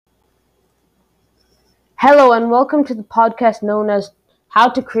Hello and welcome to the podcast known as How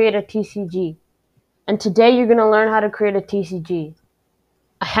to Create a TCG. And today you're going to learn how to create a TCG,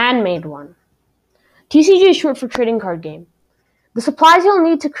 a handmade one. TCG is short for trading card game. The supplies you'll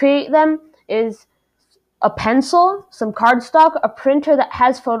need to create them is a pencil, some cardstock, a printer that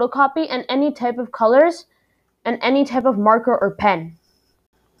has photocopy, and any type of colors, and any type of marker or pen.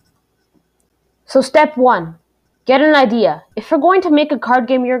 So step 1, get an idea. If you're going to make a card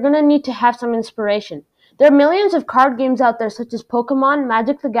game, you're going to need to have some inspiration. There are millions of card games out there such as Pokemon,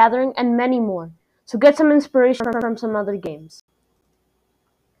 Magic the Gathering, and many more. So get some inspiration from some other games.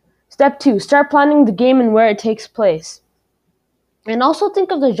 Step 2, start planning the game and where it takes place. And also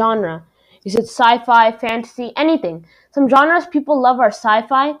think of the genre. Is it sci-fi, fantasy, anything? Some genres people love are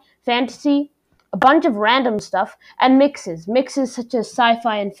sci-fi, fantasy, a bunch of random stuff, and mixes. Mixes such as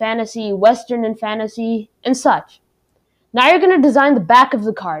sci-fi and fantasy, western and fantasy, and such. Now you're going to design the back of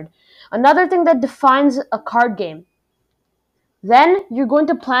the card. Another thing that defines a card game. Then you're going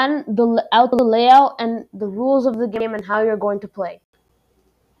to plan out the layout and the rules of the game and how you're going to play.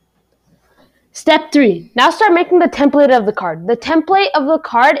 Step 3. Now start making the template of the card. The template of the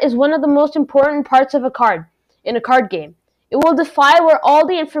card is one of the most important parts of a card in a card game. It will define where all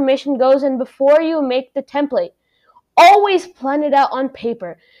the information goes, and before you make the template, always plan it out on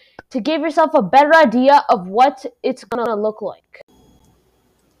paper to give yourself a better idea of what it's going to look like.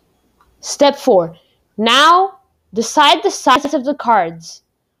 Step 4. Now decide the size of the cards.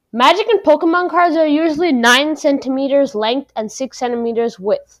 Magic and Pokemon cards are usually 9 centimeters length and 6 centimeters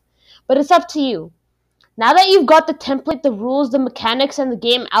width, but it's up to you. Now that you've got the template, the rules, the mechanics, and the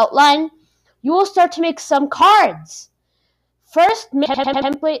game outline, you will start to make some cards. First, make a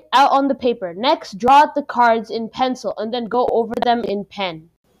template out on the paper. Next, draw out the cards in pencil and then go over them in pen.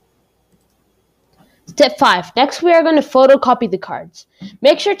 Step 5. Next, we are going to photocopy the cards.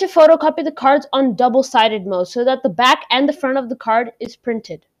 Make sure to photocopy the cards on double-sided mode so that the back and the front of the card is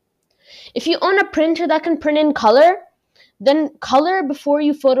printed. If you own a printer that can print in color, then color before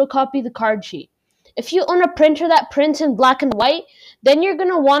you photocopy the card sheet. If you own a printer that prints in black and white, then you're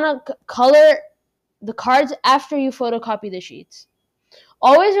going to want to color the cards after you photocopy the sheets.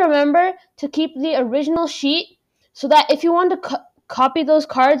 Always remember to keep the original sheet so that if you want to copy those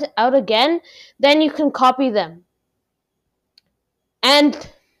cards out again, then you can copy them. And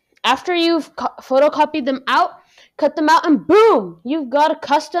after you've photocopied them out, cut them out, and boom, you've got a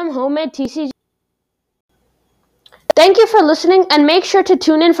custom homemade TCG. Thank you for listening, and make sure to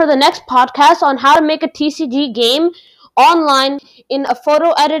tune in for the next podcast on how to make a TCG game online in a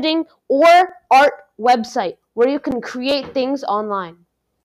photo editing or art website where you can create things online.